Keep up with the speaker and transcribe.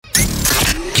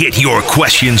Get your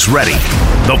questions ready.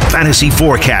 The Fantasy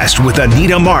Forecast with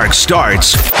Anita Marks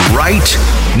starts right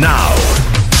now.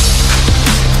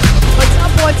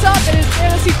 What's up? It is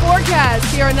Fantasy Forecast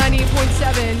here on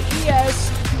 98.7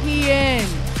 ESPN.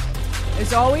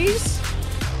 As always,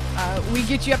 we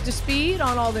get you up to speed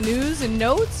on all the news and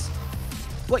notes,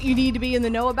 what you need to be in the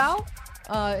know about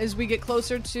as we get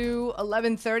closer to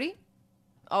 11:30.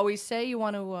 Always say you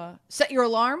want to set your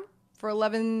alarm for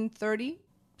 11:30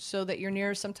 so that you're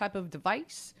near some type of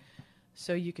device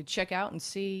so you could check out and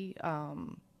see,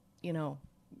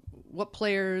 what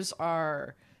players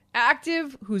are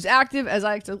active, who's active, as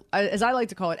I like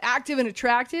to call it, active and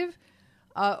attractive,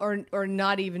 or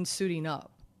not even suiting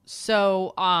up.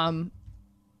 So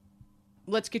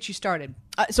let's get you started.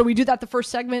 So we do that the first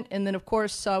segment, and then, of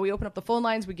course, we open up the phone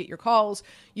lines. We get your calls.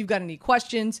 You've got any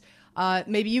questions.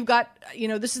 Maybe you've got,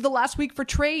 this is the last week for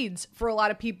trades for a lot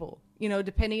of people.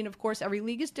 Depending, of course, every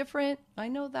league is different. I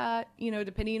know that,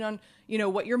 depending on,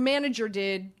 what your manager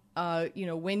did,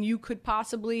 when you could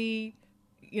possibly,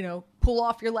 pull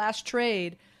off your last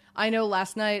trade. I know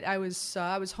last night I was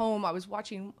home. I was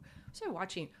watching, what was I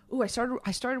watching? Ooh, I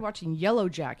started watching Yellow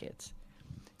Jackets.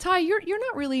 Ty, you're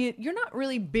not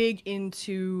really big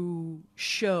into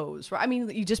shows, right? I mean,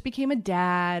 you just became a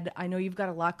dad. I know you've got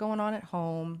a lot going on at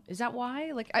home. Is that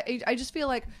why? Like, I just feel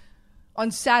like on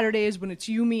Saturdays when it's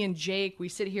you, me, and Jake, we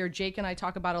sit here. Jake and I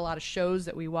talk about a lot of shows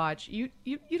that we watch. You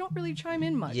don't really chime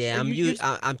in much. Yeah,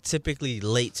 I'm typically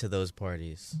late to those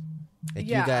parties. Like,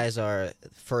 yeah. You guys are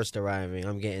first arriving.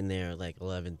 I'm getting there like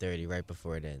 11:30, right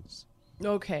before it ends.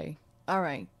 Okay, all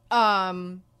right.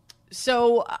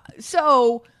 So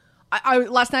I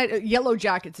last night, Yellow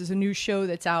Jackets is a new show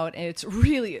that's out, and it's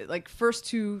really, like, first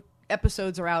two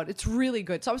episodes are out. It's really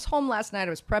good. So I was home last night. I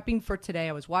was prepping for today.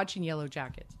 I was watching Yellow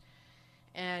Jackets,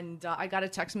 and I got a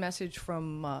text message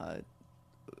from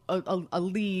a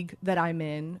league that I'm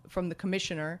in from the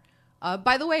commissioner.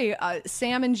 By the way,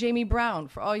 Sam and Jamie Brown,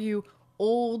 for all you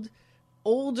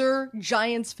older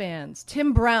Giants fans,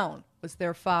 Tim Brown was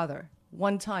their father,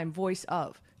 one-time voice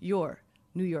of your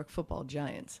New York Football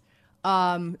Giants.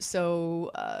 So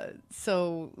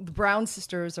the Brown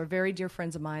sisters are very dear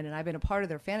friends of mine, and I've been a part of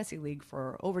their fantasy league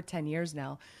for over 10 years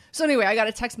now. So anyway, I got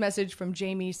a text message from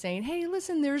Jamie saying, hey,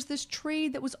 listen, there's this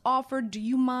trade that was offered. Do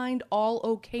you mind all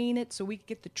okaying it so we can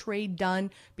get the trade done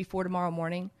before tomorrow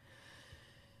morning?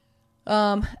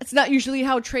 It's not usually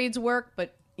how trades work,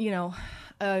 but,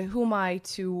 who am I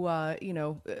to,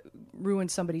 ruin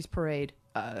somebody's parade?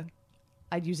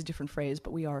 I'd use a different phrase,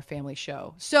 but we are a family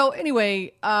show. So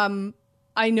anyway,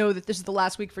 I know that this is the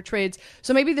last week for trades.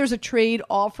 So maybe there's a trade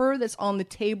offer that's on the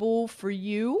table for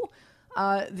you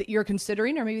that you're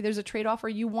considering, or maybe there's a trade offer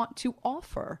you want to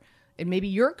offer. And maybe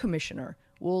your commissioner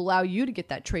will allow you to get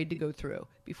that trade to go through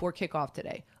before kickoff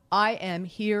today. I am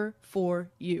here for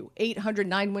you.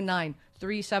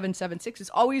 800-919-3776. As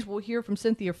always, we'll hear from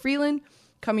Cynthia Freeland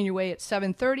coming your way at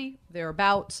 7:30,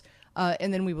 thereabouts.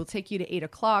 And then we will take you to 8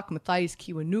 o'clock. Matthias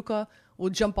Kiwanuka will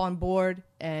jump on board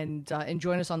and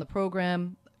join us on the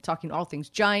program, talking all things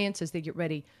Giants as they get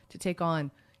ready to take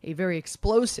on a very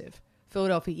explosive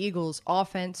Philadelphia Eagles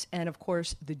offense. And, of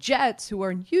course, the Jets, who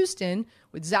are in Houston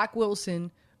with Zach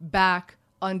Wilson back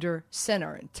under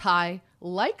center. And Ty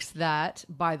likes that,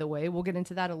 by the way. We'll get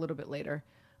into that a little bit later.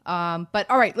 But,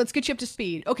 all right, let's get you up to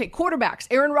speed. Okay, quarterbacks.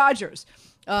 Aaron Rodgers.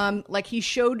 Like he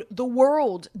showed the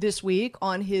world this week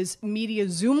on his media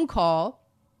Zoom call,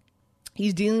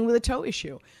 he's dealing with a toe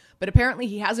issue. But apparently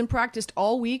he hasn't practiced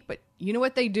all week. But you know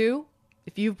what they do?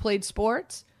 If you've played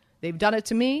sports, they've done it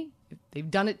to me. If they've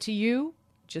done it to you.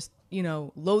 Just,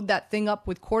 load that thing up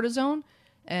with cortisone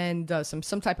and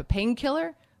some type of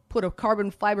painkiller. Put a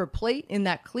carbon fiber plate in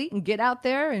that cleat and get out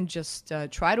there and just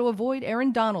try to avoid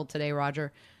Aaron Donald today,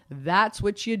 Roger. That's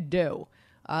what you do.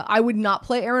 I would not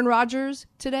play Aaron Rodgers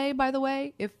today, by the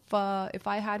way. If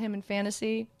I had him in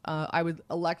fantasy, I would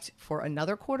elect for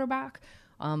another quarterback.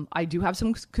 I do have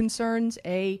some concerns,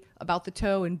 A, about the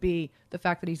toe, and B, the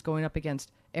fact that he's going up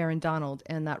against Aaron Donald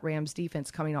and that Rams defense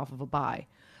coming off of a bye.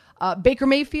 Baker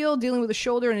Mayfield, dealing with a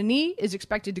shoulder and a knee, is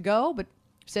expected to go, but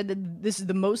said that this is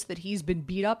the most that he's been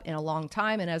beat up in a long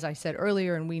time. And as I said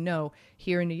earlier, and we know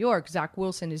here in New York, Zach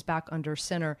Wilson is back under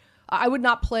center. I would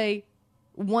not play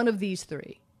one of these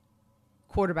three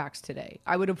quarterbacks today.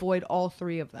 I would avoid all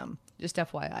three of them, just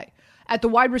FYI. At the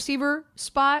wide receiver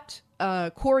spot,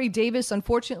 Corey Davis,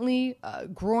 unfortunately,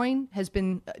 groin has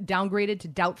been downgraded to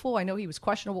doubtful. I know he was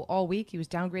questionable all week. He was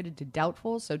downgraded to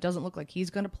doubtful, so it doesn't look like he's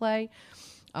going to play.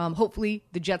 Hopefully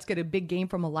the Jets get a big game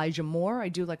from Elijah Moore. I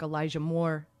do like Elijah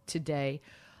Moore today.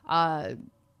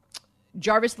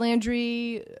 Jarvis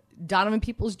Landry, Donovan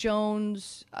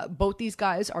Peoples-Jones, both these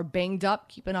guys are banged up.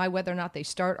 Keep an eye whether or not they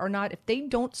start or not. If they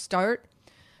don't start,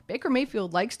 Baker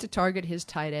Mayfield likes to target his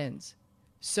tight ends.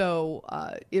 So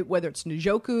whether it's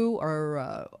Njoku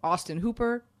or Austin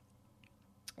Hooper,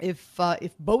 if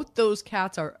both those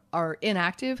cats are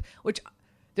inactive, which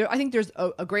I think there's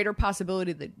a greater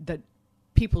possibility that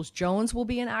Peoples-Jones will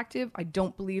be inactive. I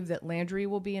don't believe that Landry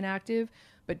will be inactive,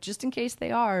 but just in case they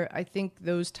are, I think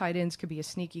those tight ends could be a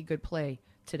sneaky good play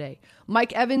today.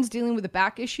 Mike Evans dealing with a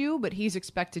back issue, but he's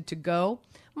expected to go.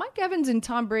 Mike Evans and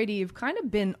Tom Brady have kind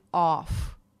of been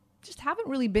off, just haven't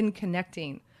really been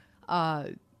connecting.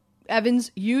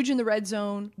 Evans, huge in the red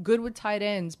zone, good with tight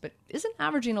ends, but isn't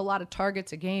averaging a lot of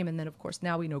targets a game. And then, of course,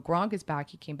 now we know Gronk is back.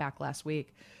 He came back last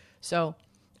week. So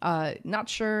not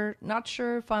sure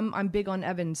if I'm big on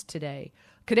Evans today.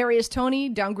 Kadarius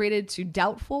Toney downgraded to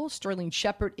doubtful. Sterling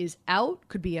Shepard is out.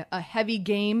 Could be a heavy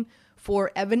game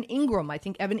for Evan Ingram. I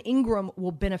think Evan Ingram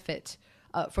will benefit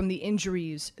from the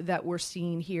injuries that we're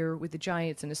seeing here with the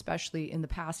Giants, and especially in the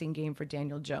passing game for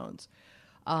Daniel Jones.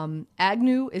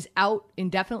 Agnew is out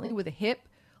indefinitely with a hip.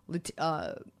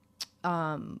 Latavius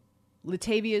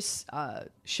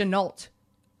Chenault,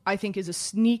 I think, is a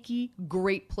sneaky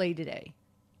great play today.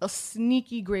 A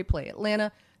sneaky great play.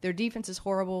 Atlanta, their defense is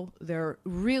horrible. They're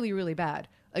really, really bad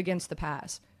against the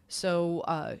pass.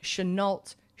 So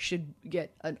Chenault should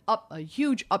get a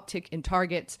huge uptick in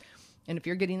targets. And if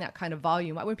you're getting that kind of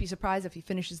volume, I wouldn't be surprised if he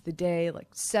finishes the day like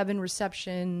 7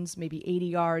 receptions, maybe 80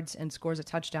 yards, and scores a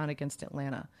touchdown against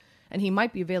Atlanta. And he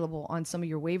might be available on some of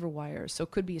your waiver wires, so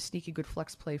it could be a sneaky good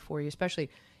flex play for you, especially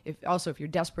if you're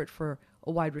desperate for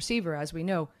a wide receiver. As we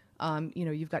know,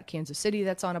 you've got Kansas City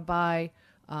that's on a bye.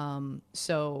 If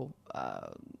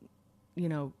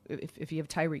you have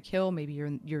Tyreek Hill, maybe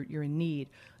you're in need,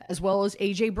 as well as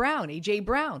AJ Brown. AJ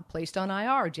Brown placed on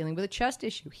IR, dealing with a chest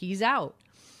issue. He's out.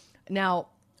 Now,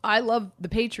 I love the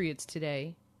Patriots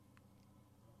today,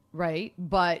 right?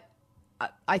 But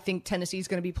I think Tennessee's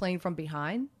going to be playing from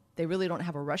behind. They really don't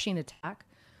have a rushing attack.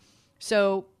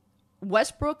 So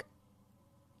Westbrook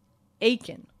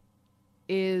Aiken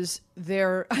is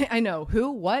their, I know,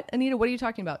 who, what? Anita, what are you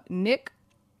talking about? Nick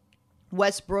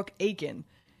Westbrook Aiken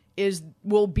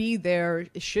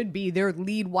should be their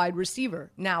lead wide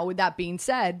receiver. Now, with that being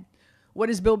said, what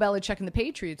does Bill Belichick and the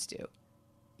Patriots do?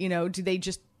 Do they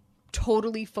just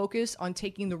totally focus on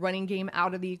taking the running game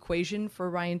out of the equation for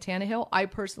Ryan Tannehill? I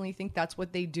personally think that's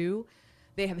what they do.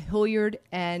 They have Hilliard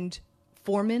and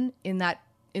Foreman in that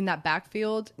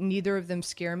backfield. Neither of them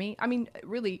scare me. I mean,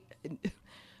 really,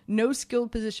 no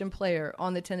skilled position player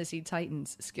on the Tennessee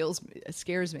Titans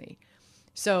scares me.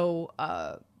 So,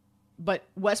 but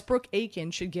Westbrook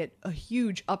Aiken should get a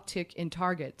huge uptick in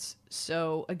targets.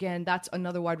 So, again, that's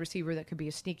another wide receiver that could be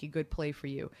a sneaky good play for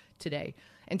you today.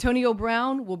 Antonio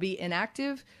Brown will be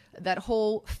inactive. That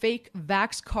whole fake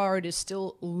vax card is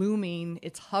still looming.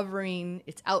 It's hovering.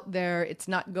 It's out there. It's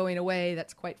not going away.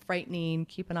 That's quite frightening.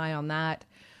 Keep an eye on that.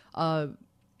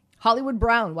 Hollywood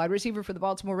Brown, wide receiver for the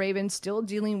Baltimore Ravens, still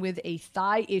dealing with a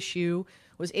thigh issue,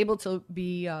 was able to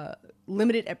be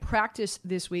limited at practice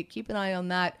this week. Keep an eye on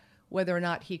that, whether or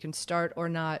not he can start or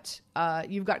not.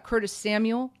 You've got Curtis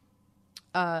Samuel,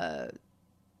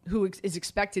 who is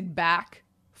expected back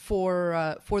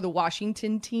for the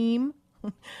Washington team.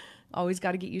 Always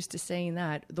got to get used to saying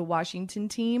that. The Washington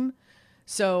team.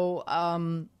 So,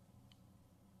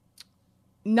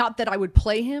 not that I would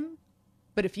play him,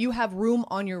 but if you have room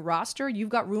on your roster, you've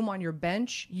got room on your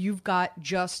bench, you've got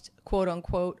just, quote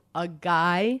unquote, a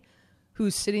guy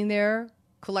who's sitting there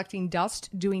collecting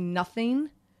dust, doing nothing,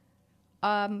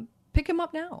 pick him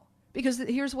up now. Because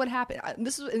here's what happened.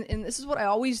 This is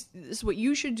what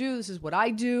you should do. This is what I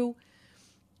do.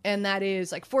 And that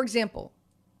is, like, for example,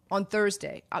 on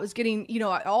Thursday, I was getting,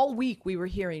 all week we were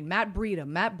hearing Matt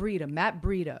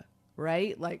Breida,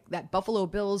 right? Like that Buffalo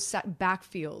Bills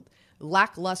backfield,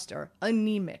 lackluster,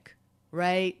 anemic,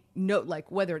 right? No,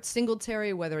 like whether it's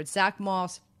Singletary, whether it's Zach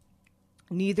Moss,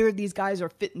 neither of these guys are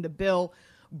fitting the bill.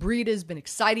 Breida's been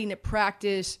exciting at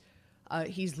practice.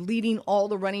 He's leading all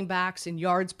the running backs in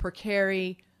yards per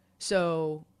carry.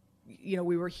 So,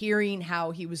 we were hearing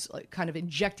how he was kind of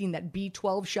injecting that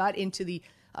B12 shot into the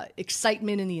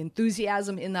excitement and the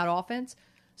enthusiasm in that offense.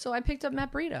 So I picked up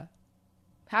Matt Breida,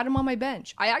 had him on my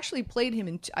bench. I actually played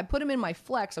him I put him in my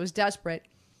flex. I was desperate.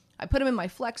 I put him in my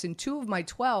flex in 2 of my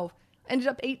 12, ended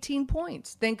up 18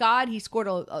 points. Thank God he scored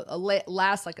in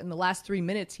the last 3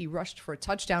 minutes, he rushed for a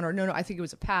touchdown, or no, I think it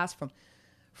was a pass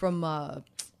from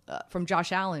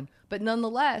Josh Allen. But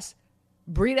nonetheless,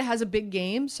 Breida has a big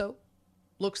game, so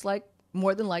looks like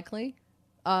more than likely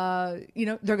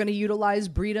they're going to utilize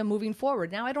Breida moving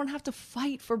forward. Now I don't have to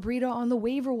fight for Breida on the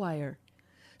waiver wire.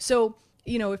 So,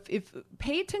 if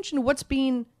pay attention to what's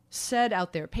being said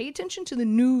out there, pay attention to the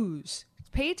news,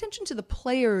 pay attention to the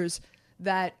players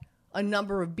that a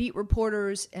number of beat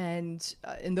reporters and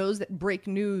those that break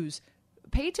news,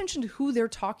 pay attention to who they're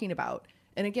talking about.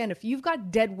 And again, if you've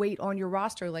got dead weight on your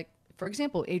roster, like for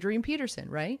example, Adrian Peterson,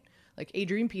 right? Like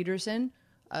Adrian Peterson,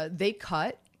 they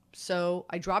cut. So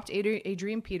I dropped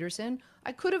Adrian Peterson.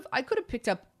 I could have picked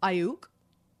up Ayuk,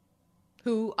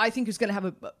 who I think is going to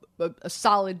have a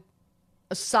solid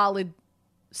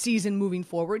season moving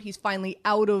forward. He's finally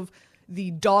out of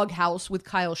the doghouse with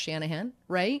Kyle Shanahan,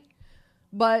 right?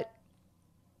 But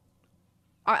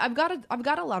I've got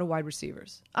a lot of wide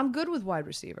receivers. I'm good with wide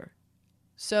receiver.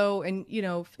 So, and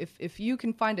if you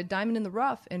can find a diamond in the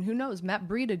rough, and who knows, Matt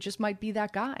Breida just might be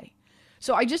that guy.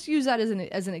 So I just use that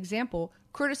as an example.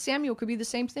 Curtis Samuel could be the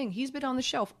same thing. He's been on the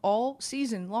shelf all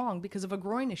season long because of a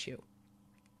groin issue.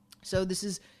 So this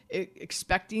is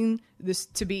expecting this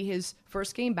to be his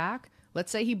first game back.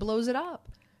 Let's say he blows it up.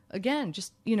 Again,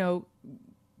 just,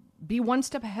 be one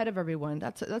step ahead of everyone.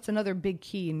 That's another big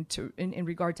key in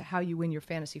regard to how you win your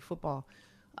fantasy football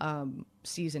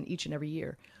season each and every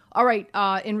year. All right,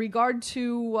 in regard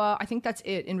to, I think that's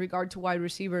it in regard to wide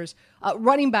receivers.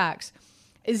 Running backs.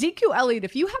 Ezekiel Elliott,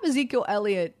 if you have Ezekiel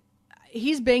Elliott,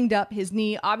 he's banged up, his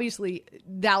knee. Obviously,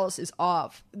 Dallas is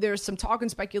off. There's some talk and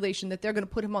speculation that they're going to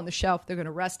put him on the shelf. They're going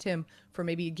to rest him for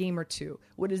maybe a game or two.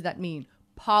 What does that mean?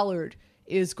 Pollard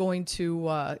is going to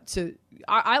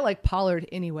I like Pollard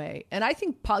anyway. And I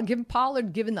think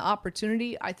given the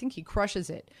opportunity, I think he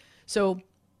crushes it. So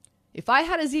if I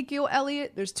had Ezekiel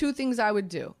Elliott, there's two things I would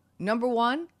do. Number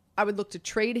one, I would look to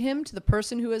trade him to the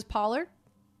person who has Pollard.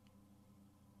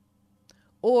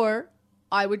 Or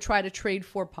I would try to trade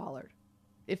for Pollard.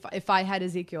 If I had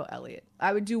Ezekiel Elliott,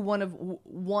 I would do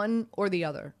one or the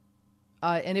other.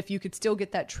 And if you could still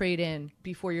get that trade in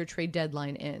before your trade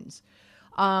deadline ends.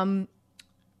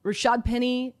 Rashad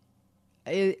Penny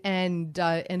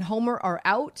and Homer are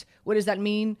out. What does that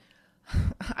mean?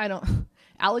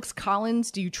 Alex Collins,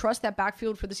 do you trust that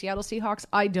backfield for the Seattle Seahawks?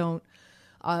 I don't.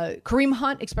 Kareem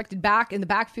Hunt expected back in the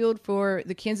backfield for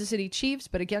the Kansas City Chiefs,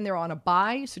 but again, they're on a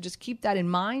bye, so just keep that in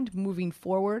mind moving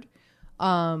forward.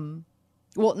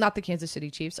 Well, not the Kansas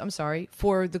City Chiefs, I'm sorry,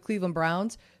 for the Cleveland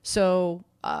Browns. So,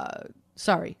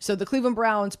 So the Cleveland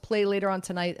Browns play later on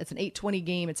tonight. It's an 8:20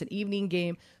 game. It's an evening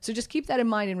game. So just keep that in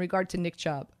mind in regard to Nick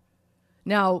Chubb.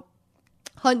 Now,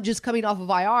 Hunt just coming off of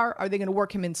IR. Are they going to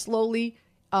work him in slowly?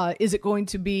 Is it going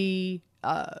to be,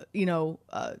 a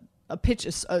pitch?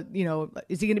 Is he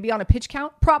going to be on a pitch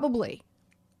count? Probably.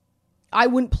 I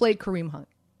wouldn't play Kareem Hunt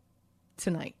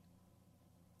tonight.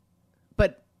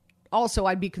 But also,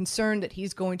 I'd be concerned that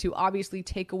he's going to obviously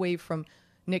take away from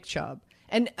Nick Chubb.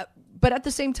 But at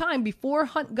the same time, before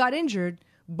Hunt got injured,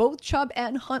 both Chubb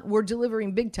and Hunt were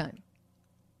delivering big time.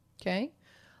 Okay?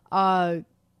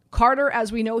 Carter,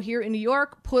 as we know here in New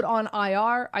York, put on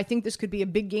IR. I think this could be a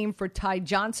big game for Ty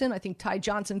Johnson. I think Ty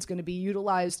Johnson's going to be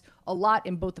utilized a lot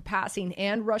in both the passing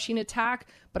and rushing attack,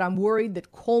 but I'm worried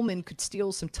that Coleman could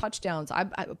steal some touchdowns.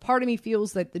 Part of me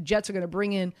feels that the Jets are going to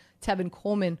bring in Tevin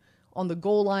Coleman on the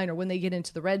goal line or when they get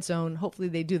into the red zone. Hopefully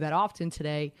they do that often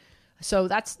today. So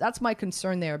that's my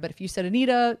concern there. But if you said,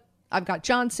 Anita, I've got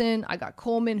Johnson, I got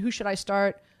Coleman, who should I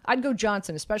start? I'd go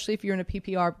Johnson, especially if you're in a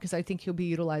PPR, because I think he'll be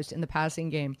utilized in the passing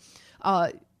game.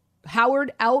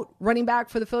 Howard out, running back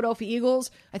for the Philadelphia Eagles.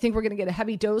 I think we're going to get a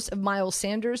heavy dose of Miles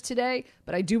Sanders today,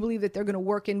 but I do believe that they're going to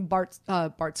work in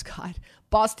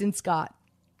Boston Scott.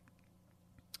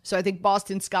 So I think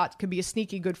Boston Scott could be a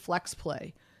sneaky good flex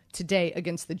play today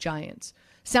against the Giants.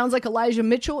 Sounds like Elijah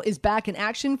Mitchell is back in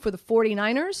action for the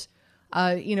 49ers.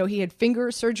 He had finger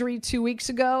surgery 2 weeks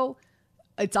ago.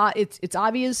 It's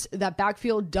obvious that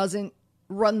backfield doesn't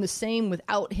run the same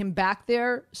without him back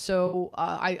there. So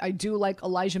I do like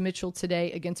Elijah Mitchell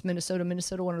today against Minnesota.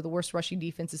 Minnesota, one of the worst rushing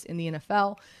defenses in the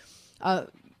NFL.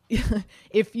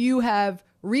 If you have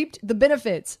reaped the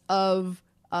benefits of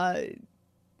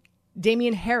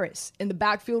Damian Harris in the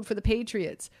backfield for the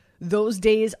Patriots, those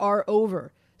days are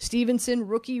over. Stevenson,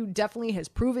 rookie, definitely has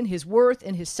proven his worth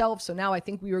and his self. So now I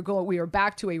think we are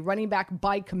back to a running back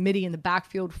by committee in the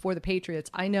backfield for the Patriots.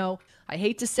 I know, I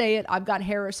hate to say it. I've got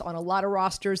Harris on a lot of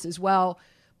rosters as well,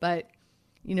 but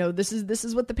this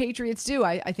is what the Patriots do.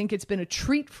 I think it's been a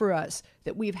treat for us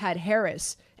that we've had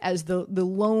Harris as the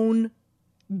lone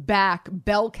back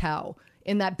bell cow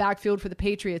in that backfield for the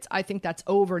Patriots. I think that's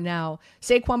over now.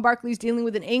 Saquon Barkley's dealing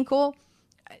with an ankle.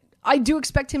 I do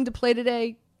expect him to play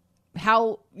today.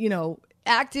 How,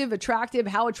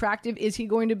 attractive is he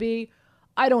going to be?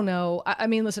 I don't know. I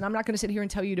mean, listen, I'm not going to sit here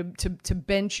and tell you to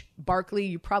bench Barkley.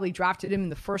 You probably drafted him in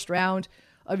the first round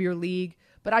of your league.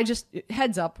 But I just,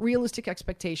 heads up, realistic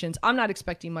expectations. I'm not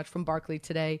expecting much from Barkley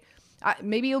today.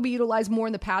 Maybe he'll be utilized more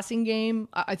in the passing game.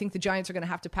 I think the Giants are going to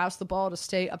have to pass the ball to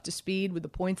stay up to speed with the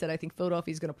points that I think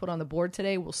Philadelphia is going to put on the board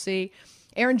today. We'll see.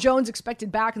 Aaron Jones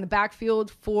expected back in the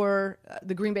backfield for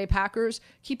the Green Bay Packers.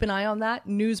 Keep an eye on that.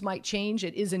 News might change.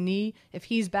 It is a knee. If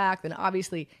he's back, then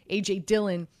obviously A.J.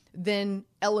 Dillon doesn't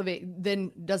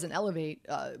elevate,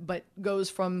 but goes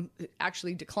from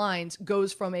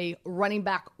a running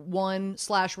back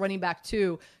 1/running back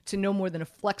 2 to no more than a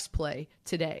flex play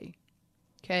today.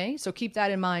 Okay, so keep that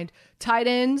in mind. Tight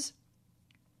ends,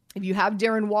 if you have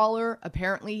Darren Waller,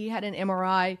 apparently he had an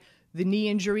MRI. The knee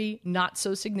injury, not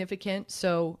so significant,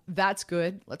 so that's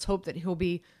good. Let's hope that he'll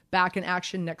be back in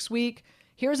action next week.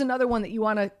 Here's another one that you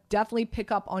want to definitely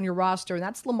pick up on your roster, and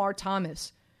that's Lamar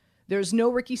Thomas. There's no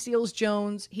Ricky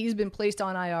Seals-Jones. He's been placed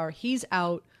on IR. He's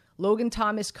out. Logan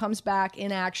Thomas comes back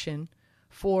in action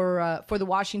for the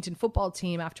Washington football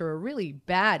team after a really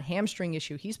bad hamstring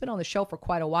issue. He's been on the shelf for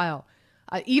quite a while.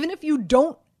 Even if you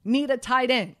don't need a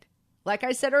tight end, like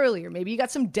I said earlier, maybe you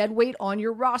got some dead weight on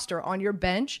your roster, on your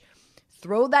bench,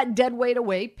 throw that dead weight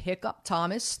away, pick up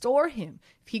Thomas, store him.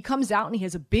 If he comes out and he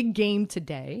has a big game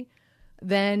today,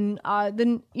 then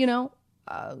you know,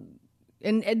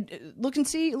 and look and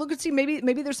see.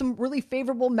 Maybe there's some really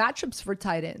favorable matchups for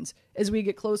tight ends as we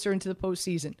get closer into the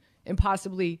postseason and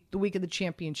possibly the week of the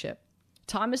championship.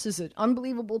 Thomas is an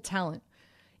unbelievable talent.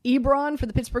 Ebron for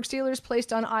the Pittsburgh Steelers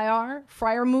placed on IR.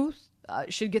 Freiermuth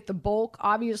should get the bulk,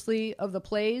 obviously, of the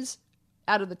plays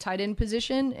out of the tight end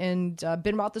position. And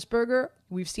Ben Roethlisberger,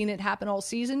 we've seen it happen all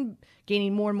season,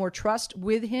 gaining more and more trust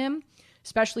with him,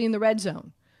 especially in the red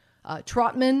zone.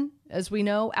 Trotman, as we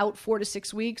know, out 4 to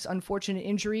 6 weeks, unfortunate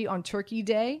injury on Turkey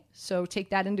Day, so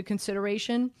take that into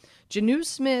consideration. Jonnu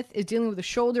Smith is dealing with a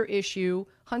shoulder issue.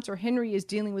 Hunter Henry is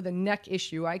dealing with a neck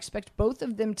issue. I expect both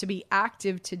of them to be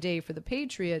active today for the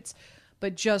Patriots,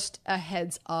 but just a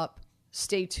heads up,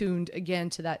 stay tuned again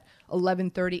to that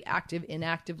 11:30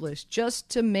 active-inactive list just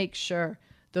to make sure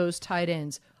those tight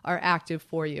ends are active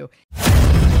for you.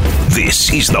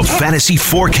 This is the Fantasy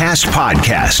Forecast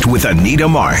Podcast with Anita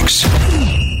Marks.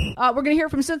 We're going to hear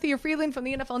from Cynthia Freeland from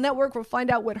the NFL Network. We'll find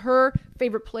out what her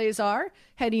favorite plays are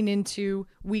heading into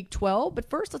Week 12. But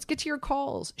first, let's get to your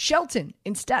calls. Shelton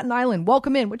in Staten Island,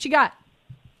 welcome in. What you got?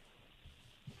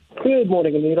 Good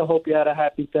morning, Anita. Hope you had a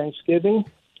happy Thanksgiving.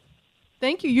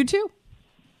 Thank you. You too.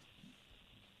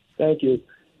 Thank you.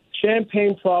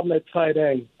 Champagne problem at tight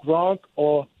end, Gronk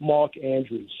or Mark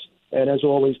Andrews? And as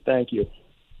always, thank you.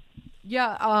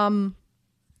 Yeah,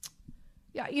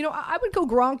 you know, I would go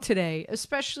Gronk today,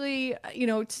 especially, you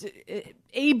know,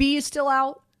 AB is still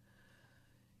out.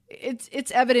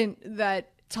 It's evident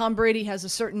that Tom Brady has a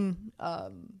certain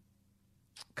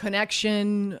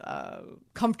connection,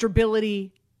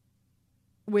 comfortability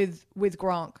with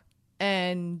Gronk.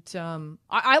 And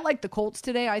I like the Colts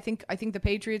today. I think the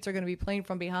Patriots are going to be playing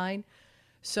from behind.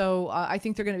 So I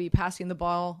think they're going to be passing the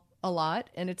ball a lot.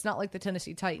 And it's not like the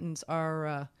Tennessee Titans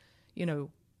are, you know,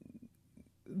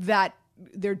 that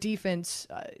their defense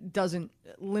doesn't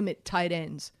limit tight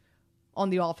ends on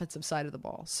the offensive side of the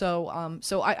ball. So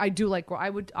I do like, I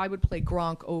would play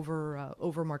Gronk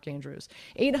over Mark Andrews.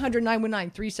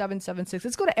 800-919-3776.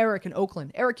 Let's go to Eric in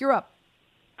Oakland. Eric, you're up.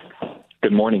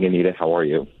 Good morning, Anita. How are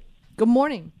you? Good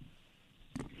morning.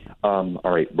 All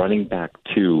right, running back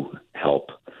 2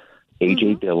 help.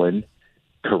 A.J. Dillon,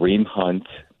 Kareem Hunt,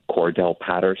 Cordell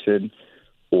Patterson,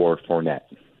 or Fournette?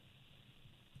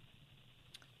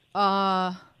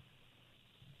 I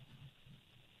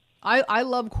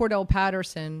love Cordell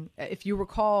Patterson. If you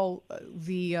recall,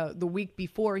 the week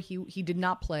before he did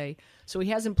not play, so he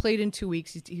hasn't played in 2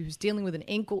 weeks. He was dealing with an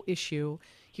ankle issue.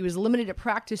 He was limited at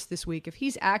practice this week. If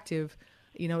he's active,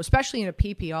 you know, especially in a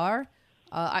PPR,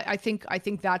 I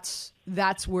think that's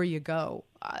where you go.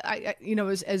 You know,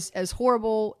 as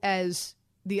horrible as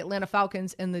the Atlanta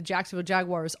Falcons and the Jacksonville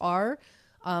Jaguars are,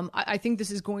 I think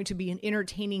this is going to be an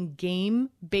entertaining game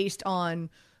based on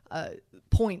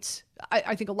points.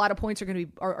 I think a lot of points are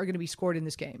going to be scored in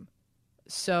this game.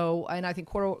 So, and I think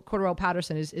Cordell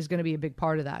Patterson is going to be a big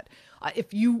part of that.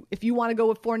 If you want to go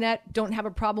with Fournette, don't have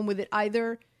a problem with it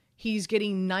either. He's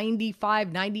getting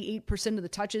 98% of the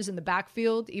touches in the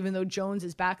backfield, even though Jones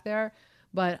is back there.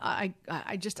 But I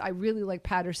really like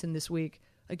Patterson this week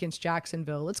against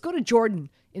Jacksonville. Let's go to Jordan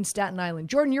in Staten Island.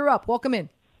 Jordan, you're up. Welcome in.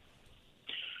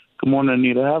 Good morning,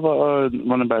 Anita. I have a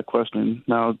running back question.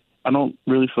 Now, I don't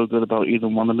really feel good about either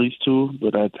one of these two,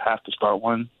 but I'd have to start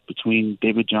one between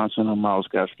David Johnson and Myles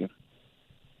Gaskin.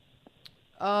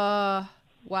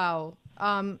 Wow.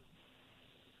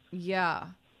 Yeah.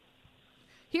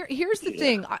 Here's the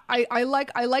thing. I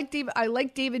like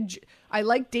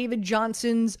David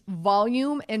Johnson's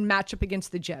volume and matchup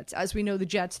against the Jets. As we know, the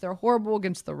Jets, they're horrible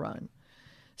against the run.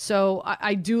 So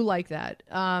I do like that.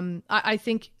 I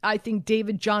think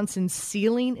David Johnson's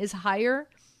ceiling is higher,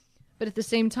 but at the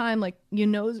same time, like you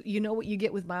know what you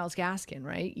get with Myles Gaskin,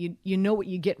 right? You know what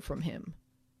you get from him.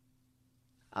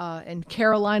 And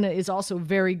Carolina is also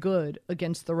very good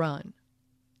against the run.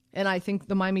 And I think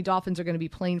the Miami Dolphins are going to be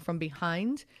playing from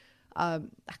behind. I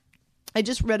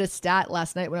just read a stat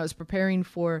last night when I was preparing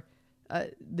for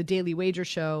the Daily Wager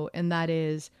show, and that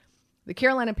is the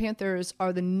Carolina Panthers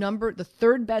are the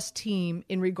third best team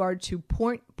in regard to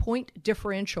point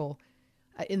differential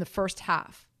in the first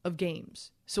half of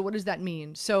games. So what does that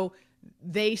mean? So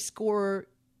they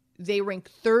rank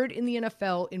third in the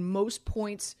NFL in most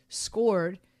points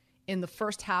scored in the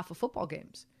first half of football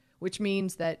games, which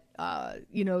means that,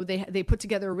 they put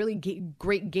together a really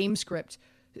great game script.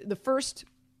 The first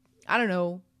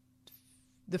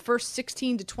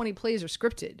 16 to 20 plays are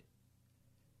scripted.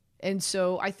 And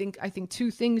so I think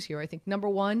two things here. I think number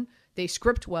one, they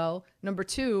script well. Number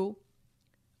two,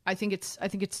 I think it's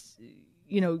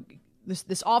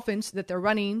this offense that they're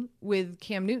running with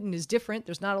Cam Newton is different.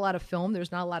 There's not a lot of film.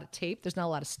 There's not a lot of tape. There's not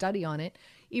a lot of study on it,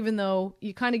 even though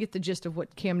you kind of get the gist of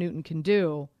what Cam Newton can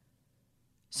do.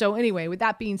 So anyway, with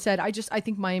that being said, I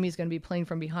think Miami is going to be playing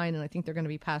from behind, and I think they're going to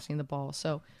be passing the ball.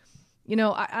 So,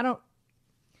 I don't.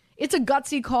 It's a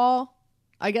gutsy call.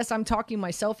 I guess I'm talking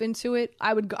myself into it.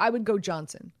 I would go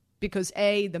Johnson because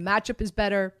the matchup is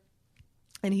better,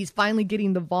 and he's finally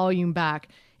getting the volume back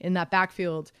in that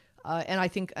backfield. And I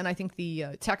think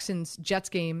the Texans Jets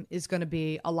game is going to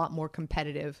be a lot more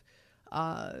competitive.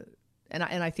 And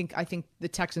I think the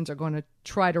Texans are going to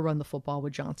try to run the football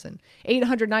with Johnson.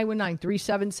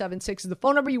 800-919-3776 is the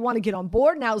phone number you want to get on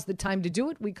board. Now's the time to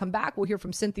do it. We come back. We'll hear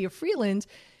from Cynthia Freeland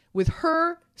with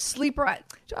her sleeper. I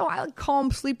call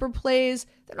them sleeper plays.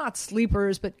 They're not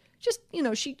sleepers, but just,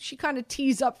 she kind of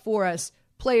tees up for us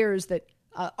players that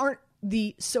aren't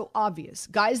the so obvious.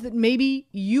 Guys that maybe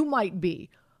you might be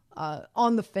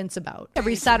on the fence about.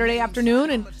 Every Saturday afternoon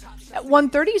and at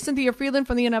 1:30, Cynthia Freeland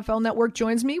from the NFL Network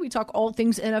joins me. We talk all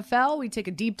things NFL. We take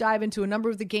a deep dive into a number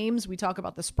of the games. We talk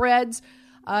about the spreads.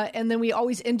 And then we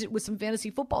always end it with some fantasy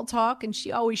football talk. And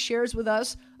she always shares with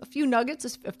us a few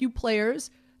nuggets, a few players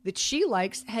that she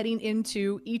likes heading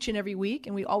into each and every week.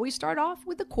 And we always start off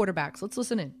with the quarterbacks. Let's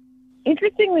listen in.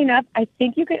 Interestingly enough, I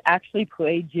think you could actually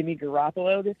play Jimmy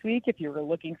Garoppolo this week if you were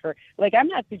looking for, I'm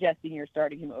not suggesting you're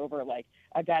starting him over like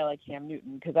a guy like Cam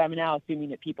Newton, because I'm now assuming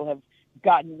that people have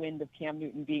gotten wind of Cam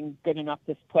Newton being good enough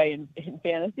to play in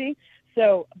fantasy.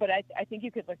 So, but I think you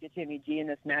could look at Jimmy G in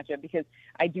this matchup because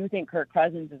I do think Kirk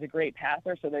Cousins is a great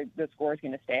passer, so the score is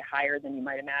going to stay higher than you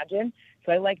might imagine.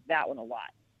 So I like that one a lot.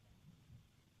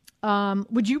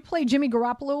 Would you play Jimmy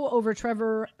Garoppolo over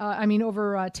Taylor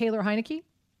Heineke?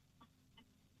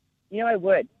 I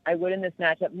would. I would in this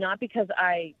matchup, not because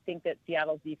I think that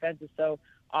Seattle's defense is so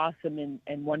awesome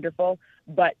and wonderful,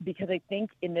 but because I think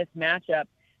in this matchup,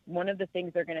 one of the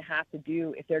things they're going to have to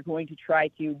do if they're going to try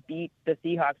to beat the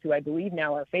Seahawks, who I believe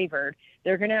now are favored,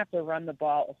 they're going to have to run the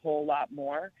ball a whole lot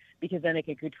more because then they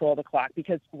can control the clock.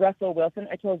 Because Russell Wilson,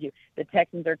 I told you, the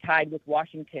Texans are tied with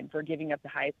Washington for giving up the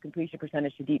highest completion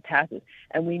percentage to deep passes.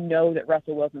 And we know that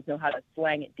Russell Wilson knows how to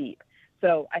slang it deep.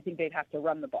 So I think they'd have to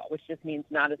run the ball, which just means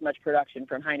not as much production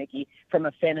from Heineke from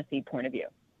a fantasy point of view.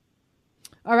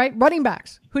 All right, running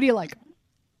backs. Who do you like?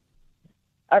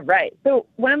 All right. So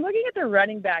when I'm looking at the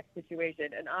running back situation,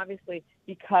 and obviously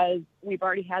because we've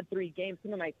already had 3 games,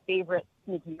 some of my favorite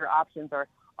sneakier options are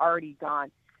already gone.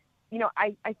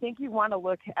 I think you want to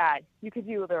look at, you could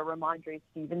do the Ramondre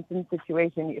Stevenson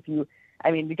situation. You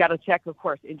got to check, of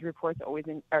course, injury reports always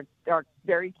are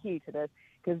very key to this.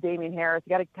 Because Damian Harris, you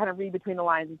got to kind of read between the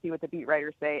lines and see what the beat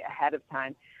writers say ahead of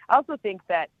time. I also think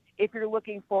that if you're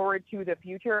looking forward to the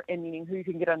future and meaning who you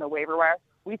can get on the waiver wire,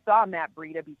 we saw Matt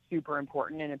Breida be super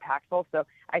important and impactful. So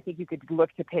I think you could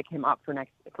look to pick him up for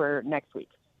next week.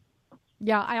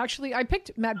 Yeah, I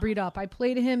picked Matt Breida up. I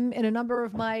played him in a number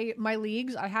of my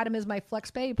leagues. I had him as my flex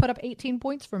pay. He put up 18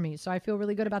 points for me, so I feel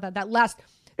really good about that. That last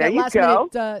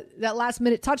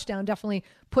minute touchdown definitely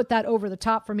put that over the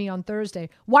top for me on Thursday.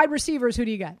 Wide receivers, who do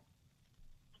you got?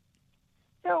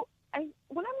 So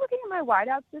when I'm looking at my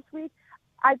wideouts this week,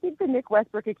 I think the Nick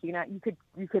Westbrook-Akina,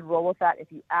 you could roll with that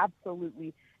if you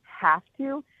absolutely have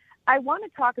to. I want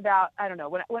to talk about, I don't know,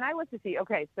 when I look to see,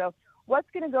 okay, so what's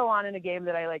going to go on in a game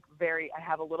that I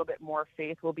have a little bit more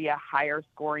faith will be a higher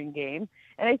scoring game.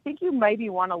 And I think you maybe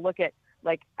want to look at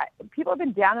Like, people have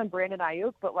been down on Brandon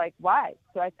Ayuk, but, like, why?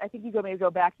 So I think you maybe go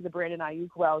back to the Brandon Ayuk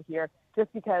well here,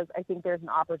 just because I think there's an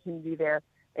opportunity there,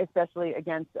 especially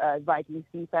against Vikings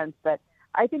defense. But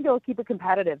I think it'll keep it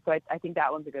competitive, so I think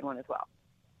that one's a good one as well.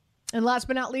 And last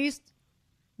but not least,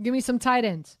 give me some tight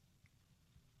ends.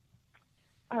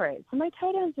 All right, so my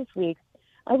tight ends this week,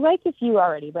 I like a few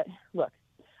already, but look,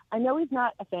 I know he's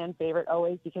not a fan favorite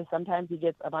always because sometimes he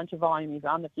gets a bunch of volume. He's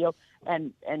on the field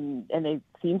and they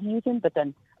seem to use him, but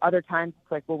then other times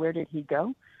it's like, well, where did he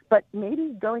go? But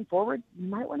maybe going forward, you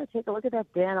might want to take a look at that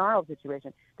Dan Arnold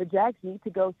situation. The Jags need to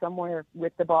go somewhere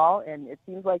with the ball, and it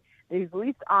seems like he's at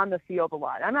least on the field a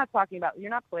lot. I'm not talking about, you're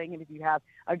not playing him if you have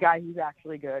a guy who's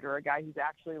actually good or a guy who's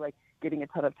actually like getting a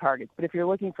ton of targets. But if you're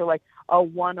looking for like a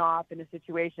one-off in a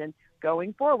situation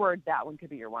going forward, that one could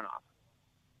be your one-off.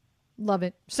 Love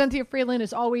it. Cynthia Freeland,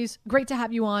 as always, great to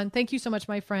have you on. Thank you so much,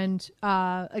 my friend.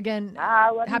 Again,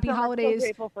 happy holidays. I'm so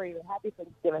grateful for you. Happy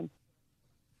Thanksgiving.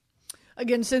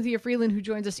 Again, Cynthia Freeland, who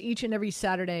joins us each and every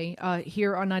Saturday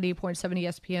here on 98.7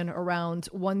 ESPN around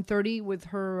 1:30 with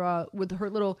her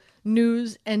little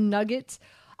news and nuggets.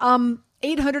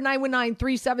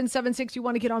 800-919-3776. You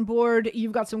want to get on board.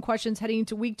 You've got some questions heading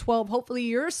into week 12. Hopefully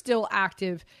you're still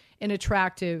active and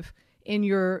attractive in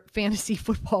your fantasy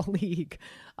football league.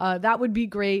 That would be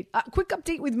great. Quick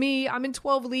update with me. I'm in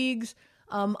 12 leagues.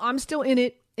 I'm still in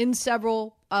it in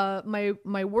several. My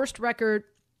worst record,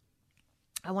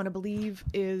 I want to believe,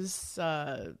 is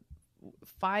 5-6.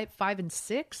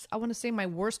 I want to say my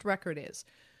worst record is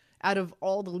out of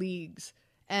all the leagues.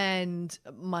 And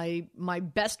my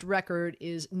best record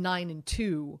is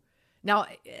 9-2. Now,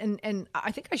 and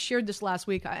I think I shared this last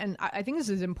week, and I think this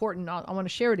is important. I want to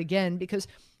share it again because,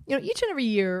 you know, each and every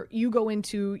year you go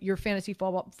into your fantasy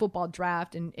football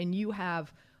draft and you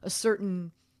have a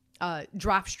certain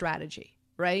draft strategy,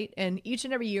 right? And each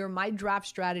and every year my draft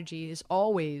strategy is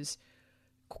always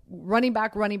running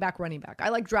back. I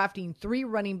like drafting 3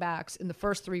 running backs in the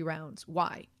first 3 rounds.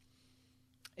 Why?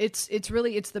 It's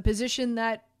the position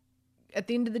that at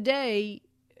the end of the day,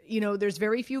 you know, there's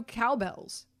very few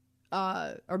cowbells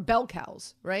or bell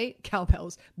cows, right?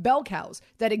 Bell cows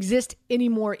that exist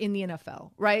anymore in the NFL,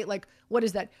 right? Like, what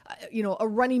is that? A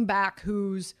running back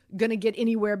who's going to get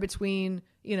anywhere between,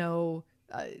 15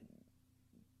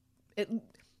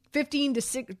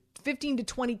 to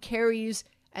 20 carries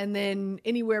and then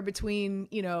anywhere between,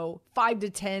 5 to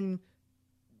 10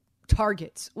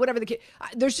 targets, whatever the case.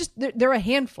 They're a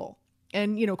handful.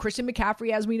 And, Christian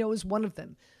McCaffrey, as we know, is one of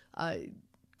them.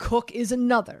 Cook is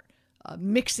another.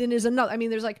 Mixon is another. I mean,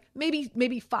 there's like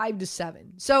maybe 5 to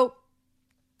 7. So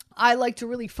I like to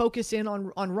really focus in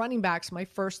on running backs my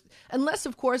first, unless,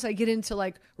 of course, I get into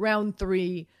like round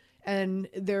 3 and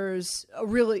there's a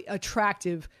really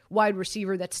attractive wide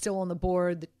receiver that's still on the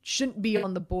board that shouldn't be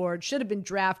on the board, should have been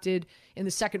drafted in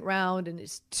the second round and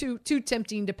is too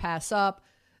tempting to pass up.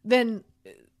 Then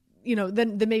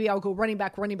maybe I'll go running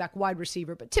back, wide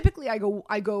receiver. But typically I go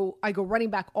running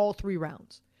back all 3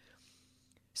 rounds.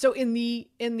 So in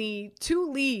the 2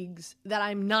 leagues that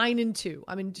I'm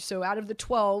 9-2, so out of the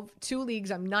 12, 2 leagues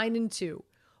I'm 9-2.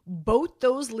 Both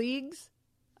those leagues,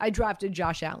 I drafted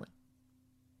Josh Allen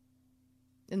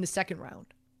in the second round.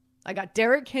 I got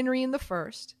Derrick Henry in the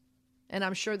first, and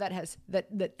I'm sure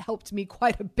that helped me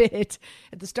quite a bit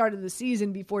at the start of the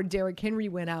season before Derrick Henry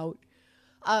went out.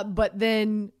 But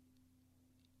then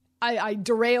I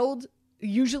derailed.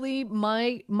 Usually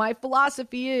my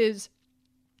philosophy is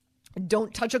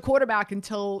don't touch a quarterback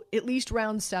until at least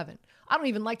round 7. I don't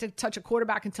even like to touch a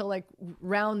quarterback until like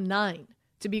round 9,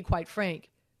 to be quite frank.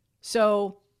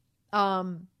 So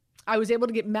I was able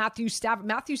to get Matthew Stafford.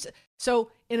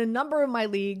 So in a number of my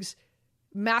leagues,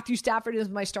 Matthew Stafford is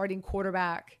my starting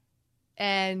quarterback.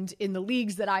 And in the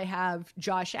leagues that I have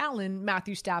Josh Allen,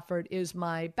 Matthew Stafford is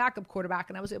my backup quarterback,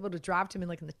 and I was able to draft him in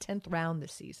the 10th round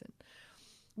this season.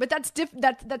 But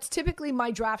that's typically my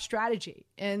draft strategy.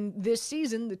 And this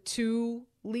season, the 2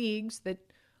 leagues that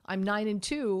I'm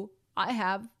 9-2, I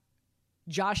have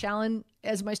Josh Allen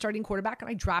as my starting quarterback,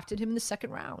 and I drafted him in the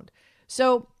second round.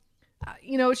 So,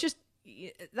 it's just,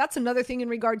 that's another thing in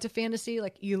regard to fantasy.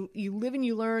 Like you live and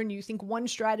you learn. You think one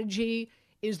strategy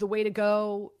is the way to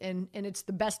go, and it's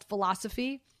the best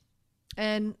philosophy.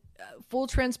 And full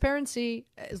transparency,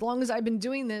 as long as I've been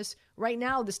doing this, right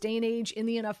now, this day and age in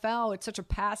the NFL, it's such a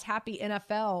pass-happy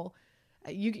NFL.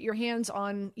 You get your hands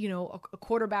on, a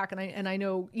quarterback, and I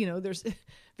know, there's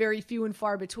very few and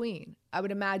far between. I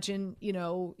would imagine,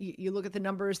 you look at the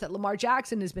numbers that Lamar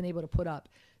Jackson has been able to put up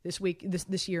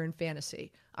this year in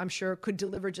fantasy. I'm sure could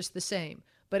deliver just the same.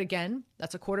 But again,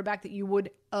 that's a quarterback that you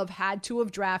would have had to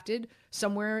have drafted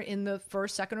somewhere in the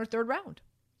first, second, or third round.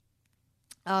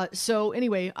 So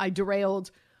anyway, I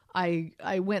derailed.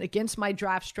 I went against my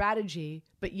draft strategy,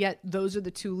 but yet those are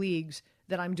the two leagues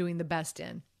that I'm doing the best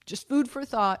in. Just food for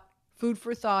thought. Food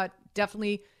for thought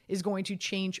definitely is going to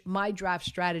change my draft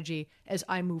strategy as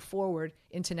I move forward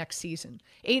into next season.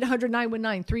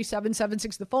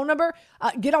 800-919-3776, the phone number.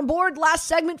 Get on board. Last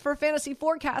segment for Fantasy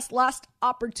Forecast. Last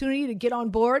opportunity to get on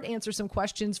board, answer some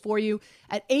questions for you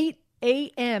at 8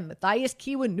 a.m. Matthias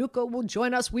Kiwanuka will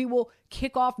join us. We will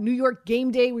kick off New York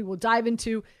game day. We will dive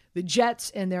into the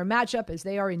Jets and their matchup as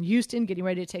they are in Houston, getting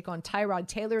ready to take on Tyrod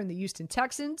Taylor and the Houston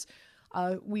Texans.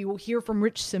 We will hear from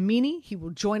Rich Cimini. He will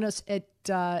join us at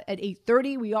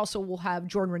 8:30. We also will have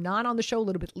Jordan Renan on the show a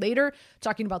little bit later,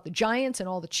 talking about the Giants and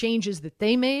all the changes that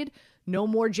they made. No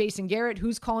more Jason Garrett.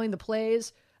 Who's calling the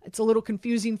plays? It's a little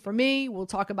confusing for me. We'll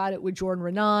talk about it with Jordan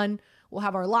Renan. We'll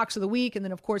have our locks of the week. And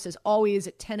then, of course, as always,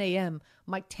 at 10 a.m.,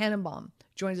 Mike Tannenbaum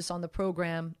joins us on the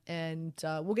program, and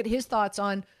we'll get his thoughts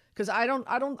on, because I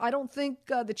don't think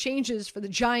the changes for the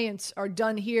Giants are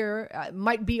done here.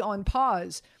 Might be on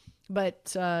pause,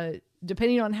 but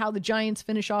depending on how the Giants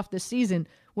finish off this season,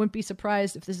 wouldn't be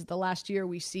surprised if this is the last year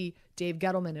we see Dave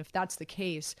Gettleman. If that's the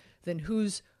case, then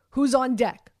who's on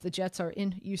deck? The Jets are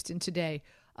in Houston today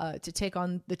to take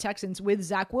on the Texans with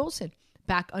Zach Wilson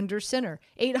back under center.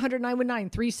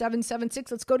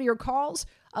 800-919-3776. Let's go to your calls.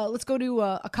 Let's go to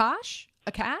Akash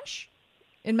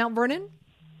in Mount Vernon.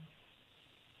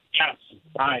 Yes.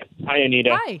 Hi,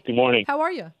 Anita. Hi. Good morning. How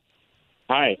are you?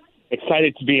 Hi.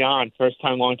 Excited to be on. First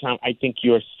time, long time. I think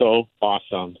you're so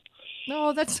awesome.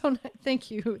 No, that's so nice.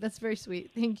 Thank you. That's very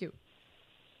sweet. Thank you.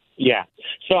 Yeah.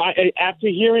 So after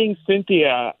hearing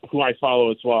Cynthia, who I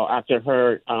follow as well, after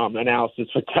her analysis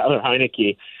for Tyler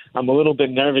Heineke, I'm a little bit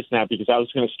nervous now because I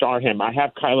was going to start him. I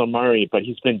have Kyler Murray, but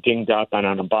he's been dinged up and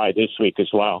on a bye this week as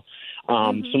well.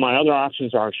 So my other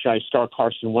options are, should I start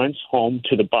Carson Wentz home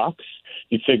to the Bucs?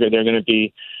 You figure they're going to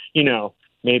be,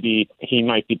 maybe he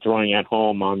might be throwing at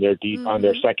home on their on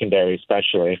their secondary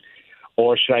especially.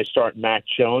 Or should I start Mac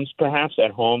Jones perhaps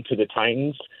at home to the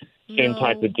Titans? Same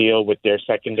type of deal with their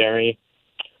secondary.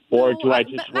 Or do I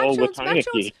just roll with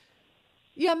Heineke?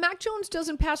 Mac Jones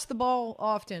doesn't pass the ball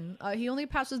often. He only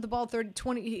passes the ball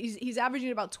 20. He's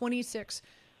averaging about 26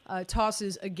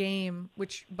 tosses a game,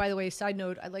 which, by the way, side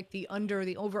note, I like the under.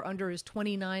 The over-under is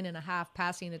 29.5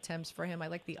 passing attempts for him. I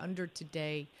like the under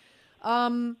today.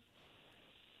 I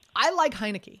like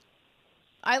Heineke.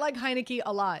 I like Heineke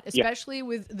a lot, especially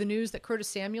with the news that Curtis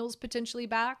Samuel's potentially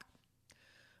back.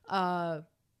 I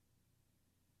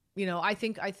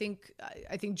think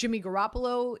Jimmy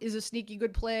Garoppolo is a sneaky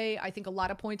good play. I think a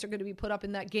lot of points are going to be put up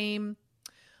in that game.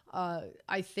 But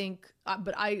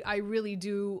I really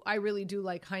do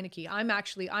like Heineke.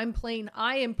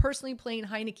 I am personally playing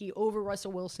Heineke over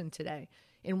Russell Wilson today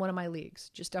in one of my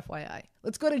leagues. Just FYI.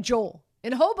 Let's go to Joel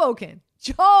in Hoboken.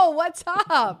 Joel, what's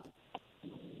up?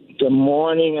 Good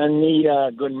morning,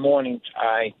 Anita. Good morning,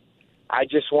 Ty. I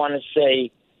just want to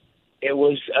say it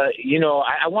was,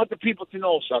 I want the people to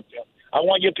know something. I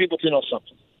want your people to know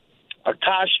something.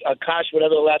 Akash,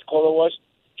 whatever the last caller was,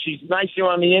 she's nicer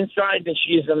on the inside than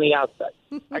she is on the outside.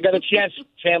 I got a chance,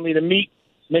 family, to meet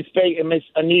Miss Faye and Miss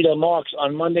Anita Marks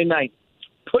on Monday night.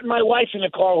 Put my wife in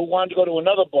the car who wanted to go to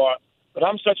another bar, but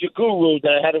I'm such a guru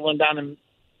that I had to run down and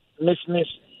Miss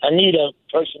Anita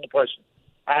person to person.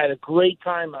 I had a great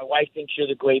time. My wife thinks you're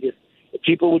the greatest. If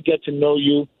people would get to know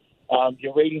you,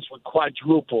 your ratings would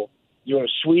quadruple. You're a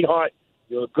sweetheart.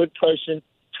 You're a good person.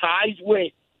 Ty's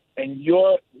wit and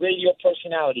your radio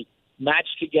personality match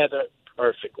together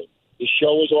perfectly. The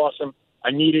show was awesome.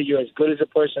 Anita, you're as good as a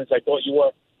person as I thought you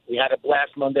were. We had a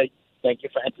blast Monday. Thank you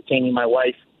for entertaining my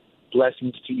wife.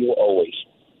 Blessings to you always.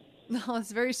 No,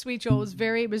 it's very sweet, Joel.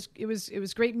 It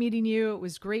was great meeting you. It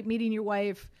was great meeting your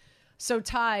wife. So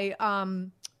Ty,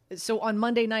 so on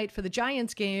Monday night for the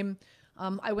Giants game,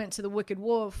 I went to the Wicked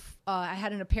Wolf. I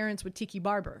had an appearance with Tiki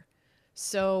Barber.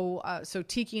 So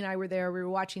Tiki and I were there. We were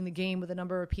watching the game with a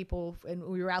number of people, and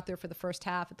we were out there for the first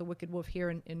half at the Wicked Wolf here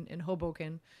in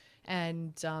Hoboken.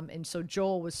 And so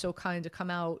Joel was so kind to come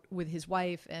out with his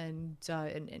wife, and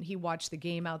he watched the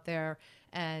game out there.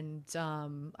 And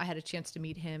I had a chance to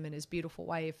meet him and his beautiful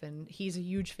wife, and he's a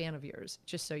huge fan of yours,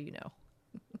 just so you know.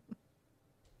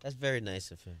 That's very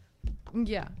nice of him.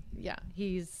 Yeah.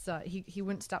 He's he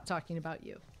wouldn't stop talking about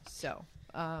you. So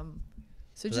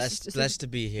blessed to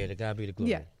be here. To God be the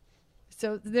glory. Yeah.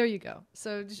 So there you go.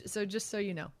 So just so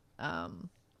you know,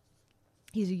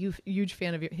 he's a huge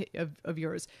fan of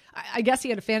yours. I guess he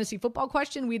had a fantasy football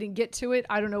question. We didn't get to it.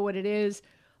 I don't know what it is.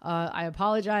 I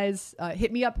apologize.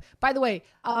 Hit me up. By the way,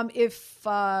 if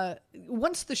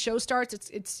once the show starts,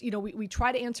 it's we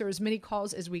try to answer as many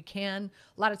calls as we can.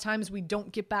 A lot of times we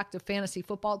don't get back to fantasy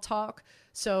football talk.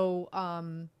 So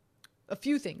a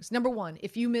few things. Number one,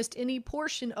 if you missed any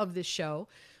portion of this show,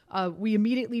 we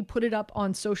immediately put it up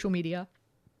on social media,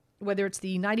 whether it's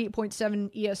the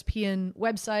 98.7 ESPN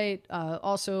website.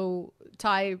 Also,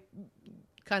 Ty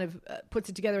kind of puts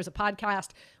it together as a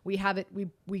podcast. We have it.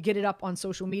 We get it up on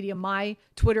social media. My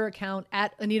Twitter account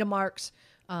at Anita Marks.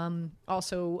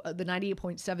 Also the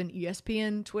 98.7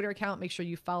 ESPN Twitter account. Make sure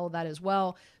you follow that as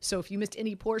well. So if you missed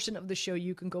any portion of the show,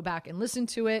 you can go back and listen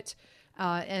to it.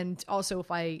 And also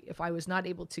if I was not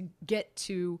able to get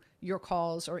to your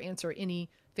calls or answer any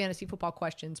fantasy football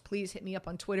questions, please hit me up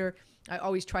on Twitter. I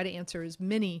always try to answer as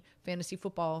many fantasy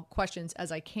football questions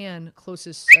as I can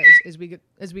closest as we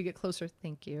get closer.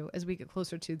 Thank you. As we get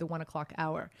closer to the 1:00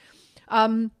 hour.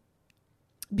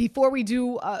 Before we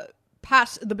do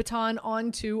pass the baton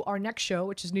on to our next show,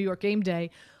 which is New York Game Day,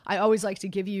 I always like to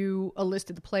give you a list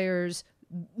of the players,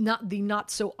 not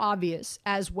so obvious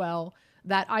as well,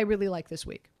 that I really like this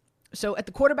week. So at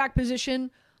the quarterback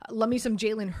position, love me some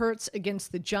Jalen Hurts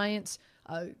against the Giants.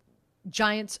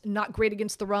 Giants not great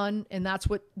against the run, and that's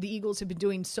what the Eagles have been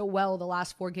doing so well the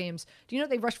last 4 games. Do you know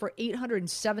they've rushed for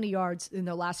 870 yards in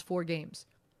their last 4 games?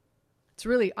 It's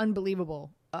really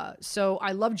unbelievable. So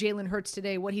I love Jalen Hurts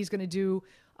today, what he's going to do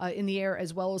in the air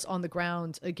as well as on the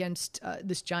ground against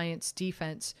this Giants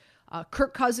defense.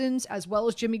 Kirk Cousins as well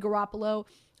as Jimmy Garoppolo.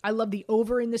 I love the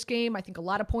over in this game. I think a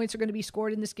lot of points are going to be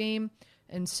scored in this game.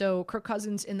 And so Kirk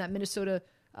Cousins in that Minnesota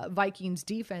Vikings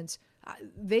defense, I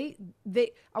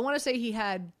want to say he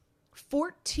had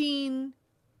 14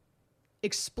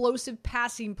 explosive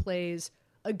passing plays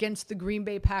against the Green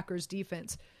Bay Packers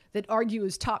defense that argue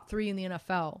is top 3 in the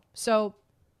NFL. So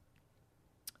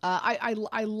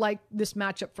I like this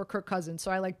matchup for Kirk Cousins. So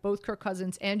I like both Kirk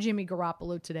Cousins and Jimmy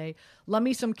Garoppolo today. Love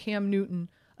me some Cam Newton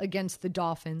against the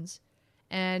Dolphins.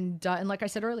 And like I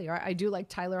said earlier, I do like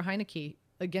Tyler Heineke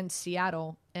against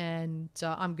Seattle, and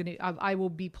I will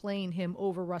be playing him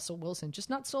over Russell Wilson. Just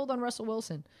not sold on Russell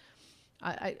Wilson.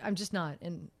 I'm just not,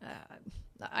 and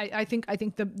I think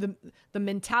the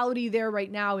mentality there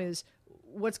right now is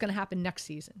what's going to happen next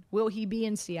season. Will he be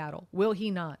in Seattle? Will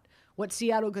he not? What's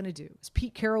Seattle going to do? Is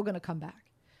Pete Carroll going to come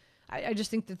back? I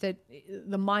just think that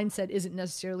the mindset isn't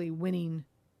necessarily winning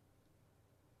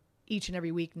each and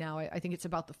every week now. I think it's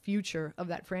about the future of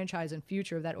that franchise and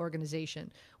future of that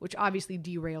organization, which obviously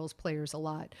derails players a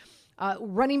lot.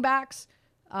 Running backs,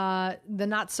 the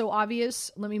not so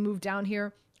obvious. Let me move down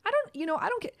here. I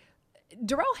don't get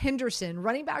Darrell Henderson,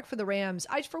 running back for the Rams.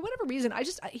 For whatever reason,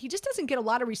 he just doesn't get a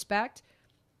lot of respect.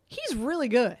 He's really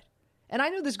good. And I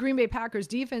know this Green Bay Packers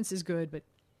defense is good, but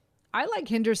I like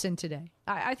Henderson today.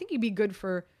 I think he'd be good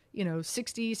for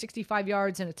 60, 65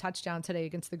 yards and a touchdown today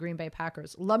against the Green Bay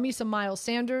Packers. Love me some Miles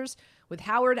Sanders with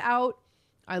Howard out.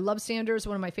 I love Sanders.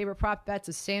 One of my favorite prop bets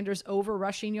is Sanders over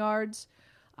rushing yards.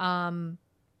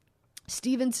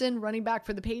 Stevenson, running back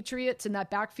for the Patriots in that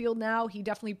backfield now. He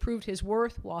definitely proved his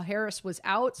worth while Harris was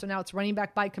out. So now it's running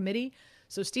back by committee.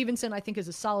 So Stevenson, I think, is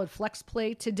a solid flex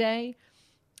play today.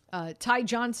 Ty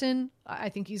Johnson, I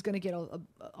think he's going to get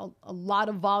a lot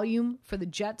of volume for the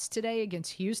Jets today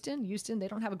against Houston. Houston, they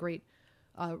don't have a great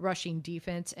rushing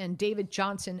defense. And David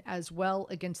Johnson as well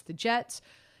against the Jets.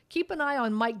 Keep an eye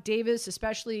on Mike Davis,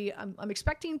 especially. I'm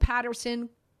expecting Patterson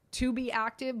to be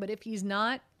active, but if he's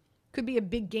not, could be a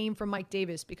big game for Mike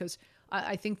Davis because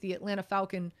I think the Atlanta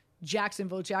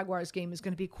Falcon-Jacksonville Jaguars game is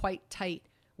going to be quite tight,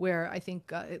 where I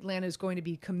think Atlanta is going to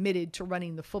be committed to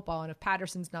running the football. And if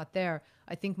Patterson's not there,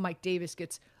 I think Mike Davis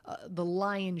gets the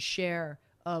lion's share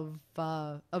of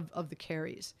the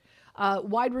carries.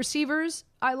 Wide receivers,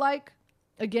 I like.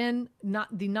 Again,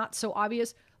 not so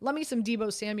obvious. Love me some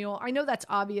Deebo Samuel. I know that's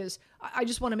obvious. I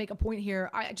just want to make a point here.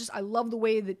 I love the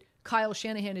way that Kyle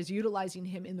Shanahan is utilizing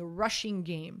him in the rushing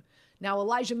game. Now,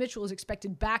 Elijah Mitchell is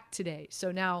expected back today.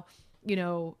 So now,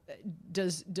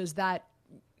 does that...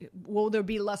 Will there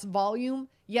be less volume?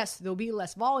 Yes, there'll be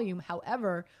less volume.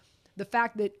 However, the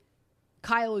fact that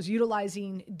Kyle is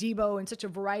utilizing Deebo in such a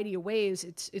variety of ways,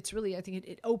 it's really, I think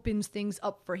it opens things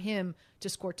up for him to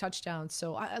score touchdowns.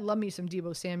 So I love me some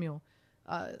Deebo Samuel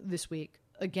this week,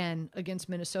 again, against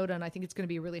Minnesota, and I think it's going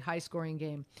to be a really high-scoring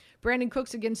game. Brandon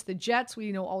Cooks against the Jets,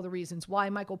 we know all the reasons why.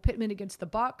 Michael Pittman against the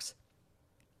Bucs.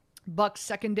 Bucs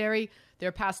secondary,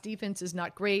 their pass defense is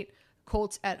not great.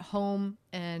 Colts at home,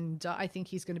 and I think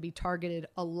he's going to be targeted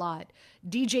a lot.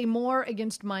 DJ Moore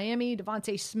against Miami,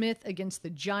 Devontae Smith against the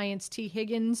Giants, T.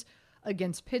 Higgins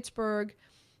against Pittsburgh.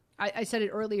 I said it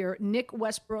earlier, Nick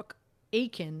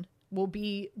Westbrook-Aiken will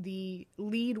be the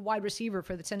lead wide receiver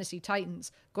for the Tennessee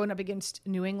Titans going up against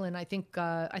New England. I think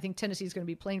Tennessee is going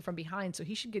to be playing from behind, so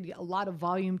he should get a lot of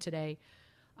volume today.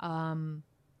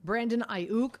 Brandon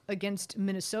Ayuk against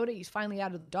Minnesota. He's finally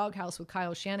out of the doghouse with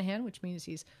Kyle Shanahan, which means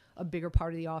he's a bigger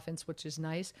part of the offense, which is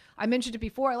nice. I mentioned it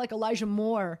before. I like Elijah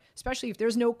Moore, especially if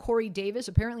there's no Corey Davis.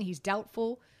 Apparently he's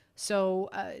doubtful. So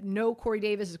no Corey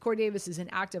Davis. Corey Davis is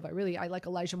inactive. I like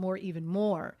Elijah Moore even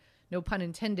more. No pun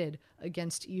intended,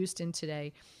 against Houston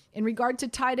today. In regard to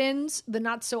tight ends, the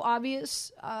not so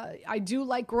obvious, I do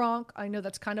like Gronk. I know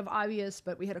that's kind of obvious,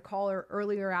 but we had a caller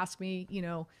earlier ask me,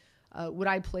 would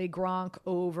I play Gronk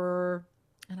over,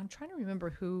 and I'm trying to remember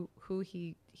who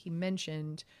he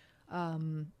mentioned,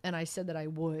 and I said that I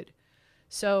would.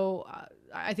 So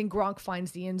I think Gronk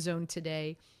finds the end zone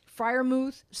today.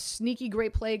 Freiermuth, sneaky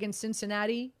great play against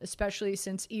Cincinnati, especially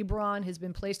since Ebron has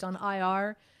been placed on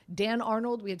IR. Dan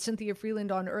Arnold, we had Cynthia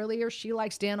Freeland on earlier. She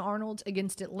likes Dan Arnold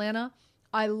against Atlanta.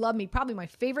 Probably my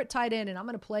favorite tight end, and I'm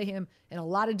going to play him in a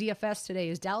lot of DFS today,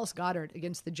 is Dallas Goedert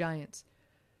against the Giants.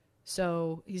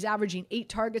 So he's averaging 8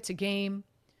 targets a game.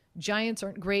 Giants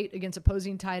aren't great against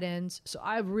opposing tight ends, so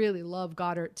I really love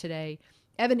Goddard today.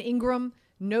 Evan Ingram,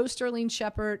 no Sterling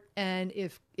Shepard, and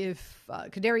if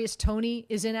Kadarius Toney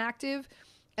is inactive,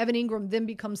 Evan Ingram then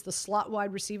becomes the slot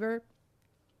wide receiver,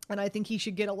 and I think he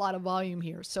should get a lot of volume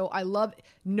here. So I love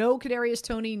no Kadarius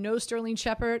Toney, no Sterling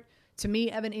Shepard. To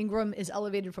me, Evan Ingram is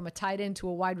elevated from a tight end to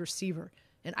a wide receiver,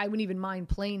 and I wouldn't even mind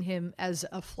playing him as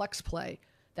a flex play.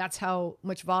 That's how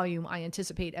much volume I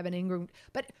anticipate Evan Ingram.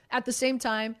 But at the same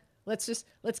time, let's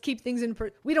keep things in.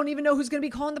 We don't even know who's going to be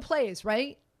calling the plays,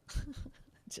 right?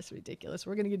 It's just ridiculous.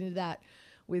 We're going to get into that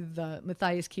with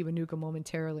Matthias Kiwanuka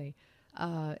momentarily.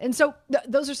 And so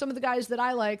those are some of the guys that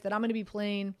I like that I'm going to be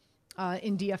playing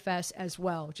in DFS as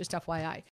well, just FYI.